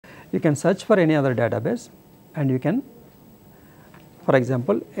you can search for any other database, and you can, for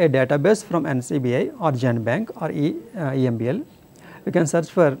example, a database from NCBI or Genbank or EMBL, you can search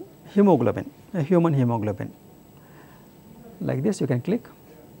for hemoglobin, a human hemoglobin. Like this you can click.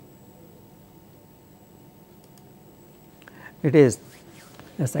 It is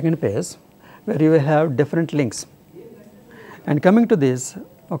a second page where you will have different links. And coming to this,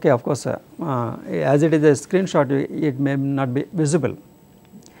 okay, of course, as it is a screenshot, it may not be visible,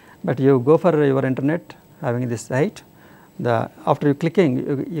 but you go for your internet having this site. After you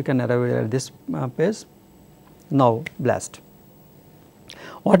clicking, you can arrive at this page. Now BLAST.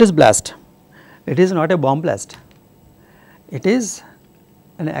 What is BLAST? It is not a bomb blast. It is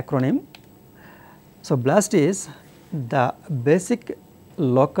an acronym. So BLAST is the basic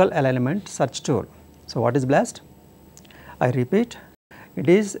local alignment search tool. So what is BLAST? I repeat, it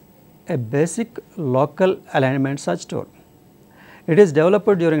is a basic local alignment search tool. It is developed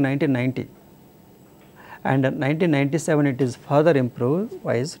during 1990, and in 1997 it is further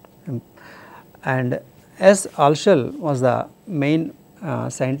improvised, and S. Alshel was the main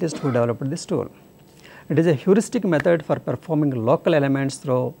scientist who developed this tool. It is a heuristic method for performing local elements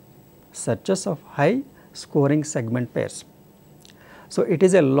through searches of high scoring segment pairs. So it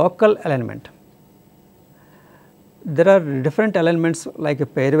is a local alignment. There are different alignments like a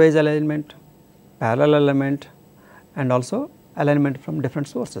pairwise alignment, parallel alignment, and also alignment from different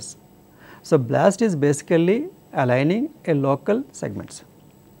sources. So BLAST is basically aligning a local segments.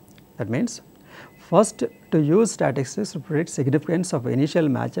 That means first, to use statistics to predict significance of initial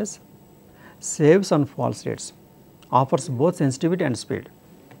matches, saves on false reads, offers both sensitivity and speed.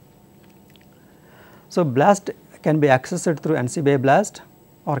 So BLAST can be accessed through NCBI BLAST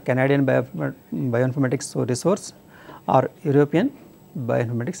or Canadian Bioinformatics Resource or European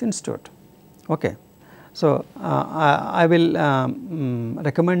Bioinformatics Institute. Okay. So I will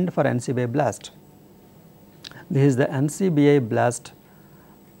recommend for NCBI BLAST. This is the NCBI BLAST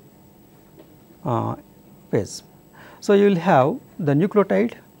page. So you will have the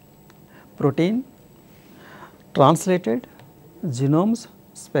nucleotide, protein, translated, genomes,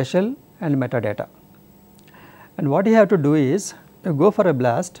 special, and metadata. And what you have to do is you go for a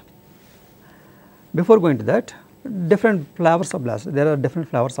BLAST. Before going to that, different flavors of BLAST. There are different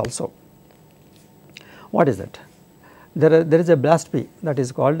flavors also. What is it? There is a BLAST-P, that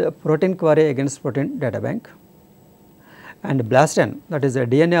is called protein query against protein data bank, and BLAST-N, that is a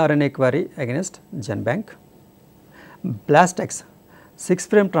DNA RNA query against Genbank. BLAST-X, 6'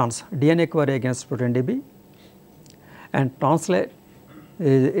 trans DNA query against protein DB, and translate,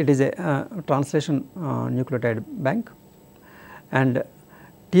 it is a translation nucleotide bank, and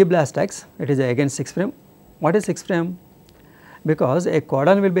T-BLAST-X, it is again 6'. What is 6'? Because a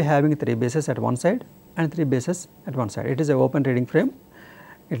codon will be having 3 bases at one side and 3 bases at one side. It is a open reading frame.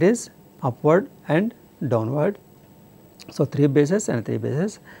 It is upward and downward. So 3 bases and 3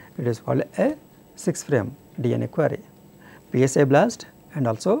 bases. It is called a 6' DNA query. PSA BLAST and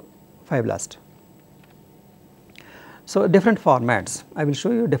also 5 BLAST. So different formats. I will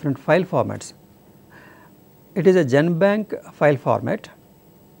show you different file formats. It is a Genbank file format.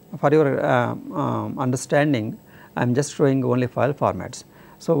 For your understanding, I am just showing only file formats.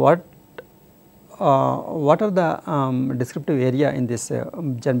 So what are the descriptive area in this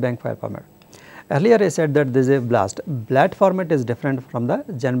Genbank file format? Earlier I said that this is a BLAST. BLAT format is different from the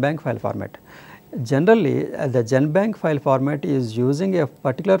Genbank file format. Generally, the Genbank file format is using a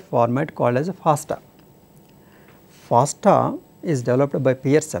particular format called as FASTA. FASTA is developed by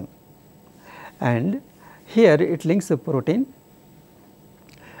Pearson, and here it links a protein.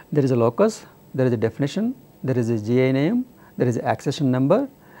 There is a locus, there is a definition, there is a GI name, there is a accession number.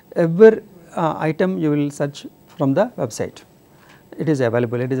 Every item you will search from the website. It is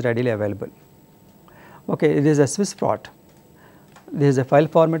available, it is readily available. Okay, it is a Swiss prot. This is a file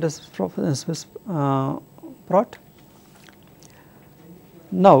format of Swiss prot.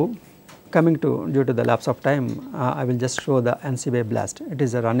 Now, coming to, due to the lapse of time, I will just show the NCBI BLAST. It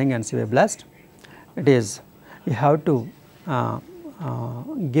is a running NCBI BLAST. It is, you have to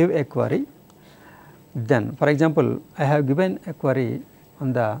give a query. Then, for example, I have given a query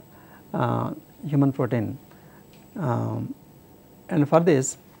on the human protein, and for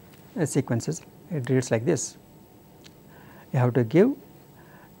this sequences, it reads like this. You have to give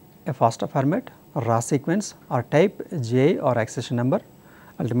a FASTA format, raw sequence, or type GI or accession number.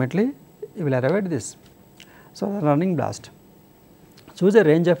 Ultimately, you will arrive at this. So, the running BLAST. Choose a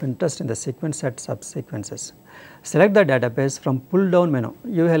range of interest in the sequence set subsequences. Select the database from pull down menu.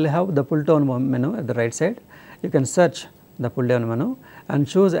 You will have the pull down menu at the right side. You can search the pull down menu and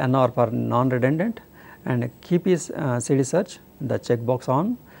choose NR for non redundant, and keep is CD search, the checkbox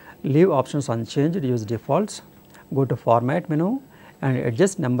on, leave options unchanged, use defaults, go to format menu and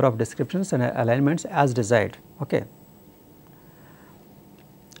adjust number of descriptions and alignments as desired. Okay.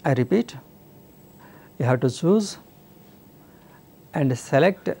 I repeat, you have to choose and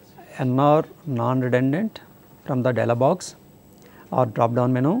select NR non-redundant from the dialog box or drop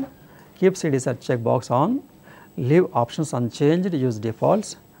down menu, keep CD search checkbox on, leave options unchanged, use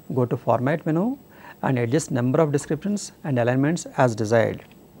defaults, go to format menu and adjust number of descriptions and alignments as desired.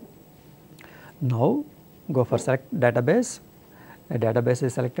 Now, go for select database, a database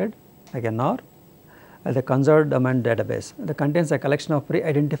is selected like NR, the conserved domain database that contains a collection of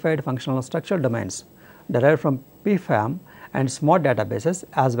pre-identified functional structural domains derived from PFAM and SMART databases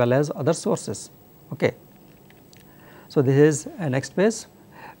as well as other sources. Okay. So, this is a next page.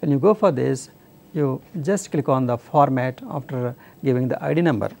 When you go for this, you just click on the format after giving the ID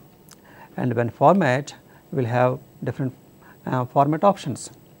number, and when format you will have different format options,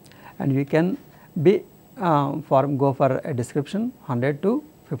 and you can be go for a description 100 to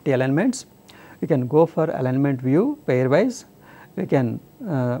 50 alignments. You can go for alignment view pairwise, you can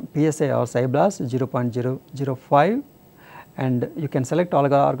PSA or SciBLAST 0.005, and you can select all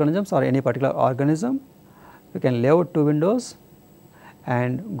the organisms or any particular organism. You can layout 2 windows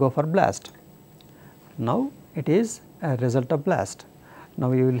and go for BLAST. Now, it is a result of BLAST.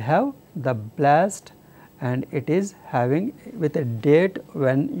 Now, you will have the BLAST and it is having with a date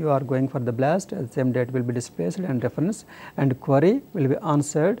when you are going for the BLAST, the same date will be displayed and reference and query will be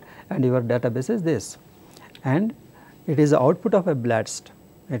answered and your database is this, and it is the output of a BLAST,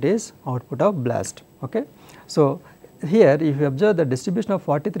 it is output of BLAST. Okay. So, here if you observe the distribution of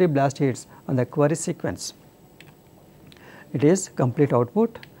 43 BLAST hits on the query sequence, it is complete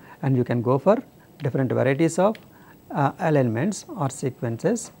output, and you can go for different varieties of alignments or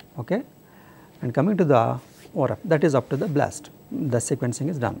sequences. Okay. And coming to the ORF, that is up to the BLAST, the sequencing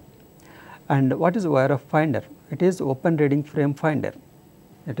is done. And what is ORF finder? It is open reading frame finder,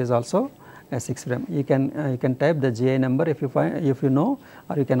 it is also a 6 frame. You can type the GI number if you find, if you know,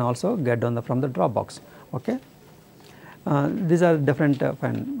 or you can also get down from the drop box. Okay. These are different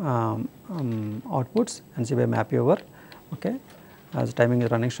outputs, NCBI map over. Okay. As timing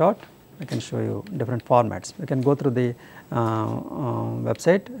is running short, I can show you different formats. You can go through the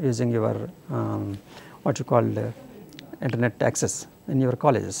website using your what you call internet access in your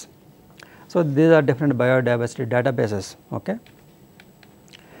colleges. So, these are different biodiversity databases. Okay.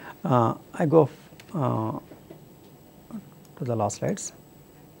 I go to the last slides.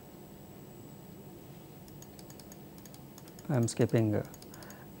 I am skipping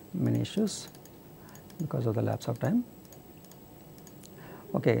many issues because of the lapse of time.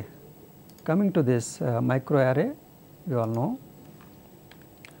 Okay. Coming to this microarray, you all know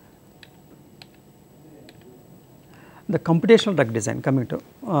the computational drug design, coming to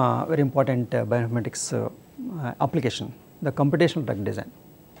very important bioinformatics application, the computational drug design.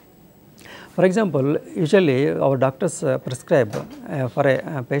 For example, usually our doctors prescribe for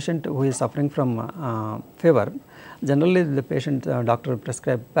a patient who is suffering from fever, generally the patient doctor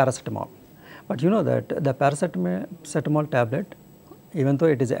prescribe paracetamol, but you know that the paracetamol tablet, even though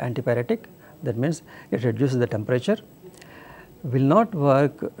it is antipyretic, that means it reduces the temperature, will not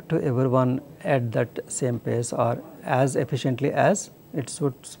work to everyone at that same pace or as efficiently as it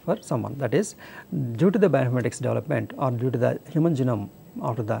suits for someone. That is due to the bioinformatics development or due to the human genome,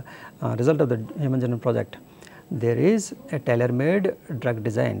 after the result of the human genome project, there is a tailor-made drug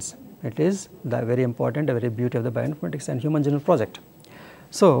designs. It is the very important, very beauty of the bioinformatics and human genome project.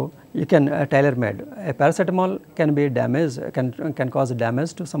 So, you can tailor-made, a paracetamol can be damaged, can cause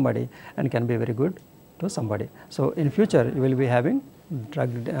damage to somebody and can be very good to somebody. So, in future you will be having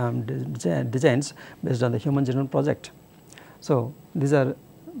drug designs based on the human genome project. So, these are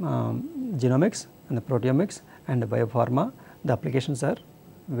genomics and the proteomics and the biopharma, the applications are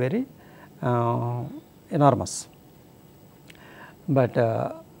very enormous, but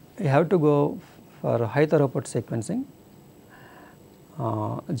you have to go for high throughput sequencing,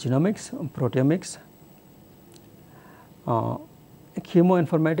 genomics, proteomics,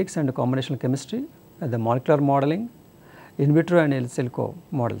 chemoinformatics and combinational chemistry, the molecular modeling, in vitro and in silico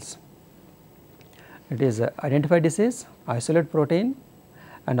models. It is identify disease, isolate protein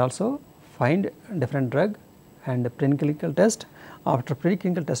and also find different drug and preclinical test. After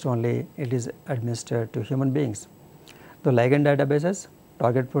preclinical test only it is administered to human beings. The ligand databases,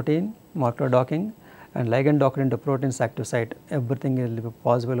 target protein, molecular docking and ligand docked into protein's active site, everything will be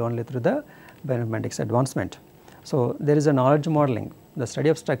possible only through the bioinformatics advancement. So, there is a knowledge modeling, the study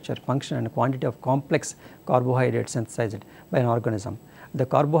of structure, function and quantity of complex carbohydrates synthesized by an organism. The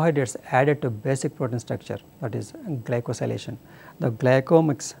carbohydrates added to basic protein structure, that is glycosylation. The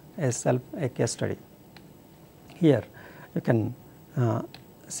glycomics a case study. Here you can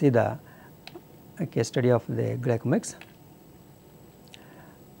see the case study of the glycomics.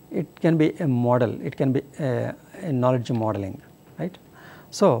 It can be a model, it can be a knowledge modeling, right.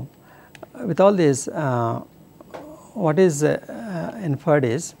 So, with all this what is inferred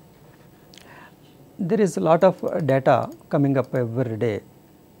is there is a lot of data coming up every day.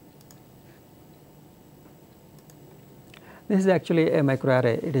 This is actually a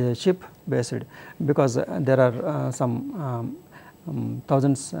microarray, it is a chip based, because there are some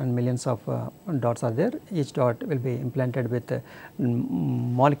thousands and millions of dots are there. Each dot will be implanted with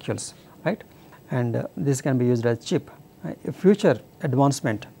molecules, right, and this can be used as chip. Future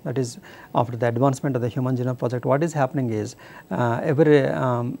advancement, that is after the advancement of the Human Genome Project, what is happening is every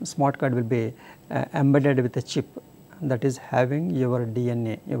smart card will be embedded with a chip that is having your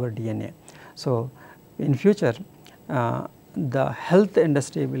DNA. So, in future the health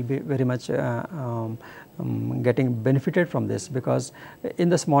industry will be very much getting benefited from this, because in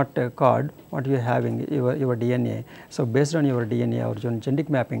the smart card what you are having your DNA. So, based on your DNA or genetic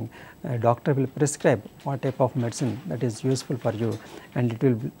mapping, a doctor will prescribe what type of medicine that is useful for you, and it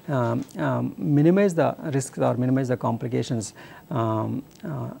will minimize the risks or minimize the complications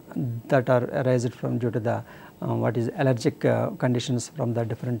that are arised from due to the what is allergic conditions from the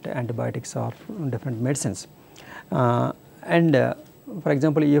different antibiotics or different medicines. For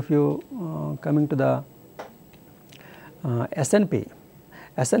example, if you coming to the SNP,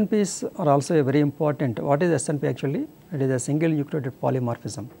 SNPs are also a very important. What is SNP actually? It is a single nucleotide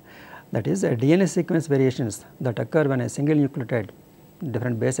polymorphism, that is a DNA sequence variations that occur when a single nucleotide,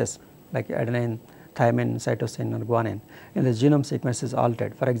 different bases like adenine, thymine, cytosine or guanine in the genome sequence is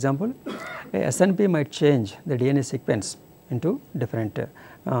altered. For example, a SNP might change the DNA sequence into different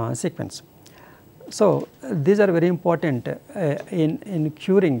sequence. So, these are very important in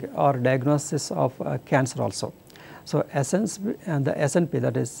curing or diagnosis of cancer also. So, the SNP,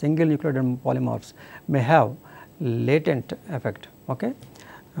 that is single nucleotide polymorphs, may have latent effect. Okay.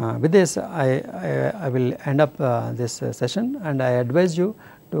 With this I will end up this session, and I advise you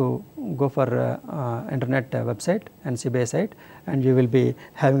to go for internet website NCBI site, and you will be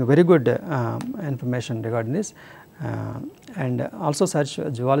having very good information regarding this, and also search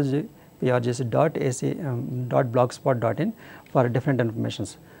zoology prgc.blogspot.in for different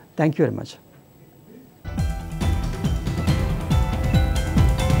informations. Thank you very much.